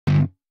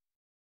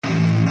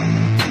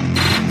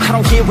I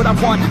don't get what I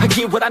want, I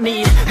get what I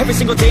need. Every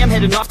single day I'm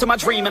heading off to my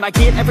dream, and I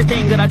get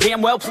everything that I damn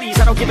well please.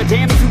 I don't give a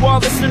damn if you all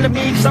listening to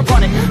me, cause I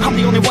run it. I'm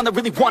the only one that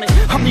really want it,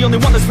 I'm the only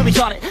one that's really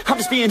on it. I'm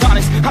just being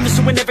honest, I'm just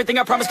doing everything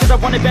I promise, cause I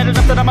want it bad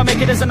enough that I'ma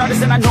make it as an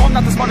artist. And I know I'm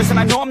not the smartest, and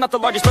I know I'm not the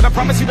largest, but I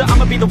promise you that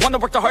I'ma be the one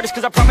that worked the hardest.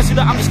 Cause I promise you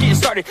that I'm just getting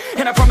started,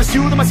 and I promise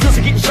you that my skills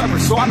are getting sharper.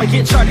 So I'ma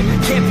get charted,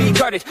 can't be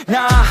guarded.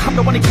 Nah, I'm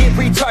the one to get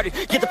retarded.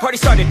 Get the party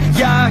started,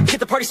 yeah,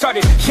 get the party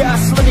started. Yeah,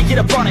 so let me get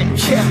up on it,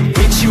 yeah.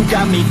 Bitch, you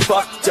got me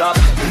fucked up,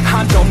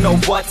 I don't know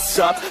what's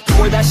up.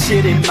 Pour that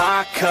shit in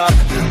my cup,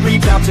 we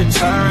bout to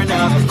turn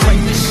up.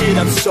 Crank this shit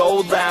up so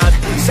loud,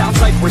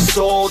 sounds like we're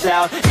sold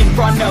out. In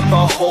front of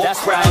a whole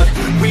crowd,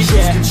 we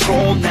lose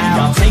control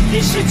now. Don't take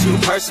this shit too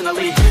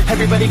personally,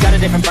 everybody got a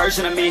different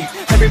version of me.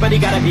 Everybody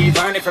gotta be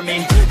learning from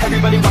me,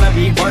 everybody wanna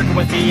be working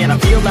with me. And I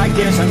feel like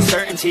there's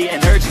uncertainty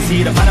and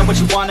urgency to find out what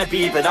you wanna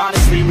be. But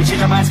honestly, we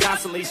change our minds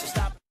constantly, so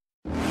stop.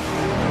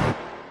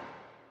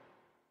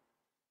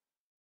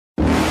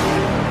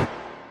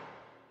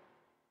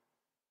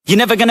 You're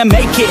never gonna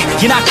make it,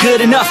 you're not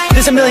good enough.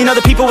 There's a million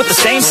other people with the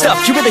same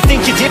stuff. You really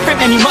think you're different?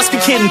 Man, you must be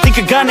kidding. Think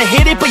you're gonna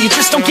hit it, but you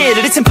just don't get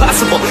it. It's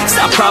impossible, it's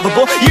not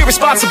probable, you're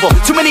irresponsible.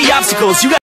 Too many obstacles, you got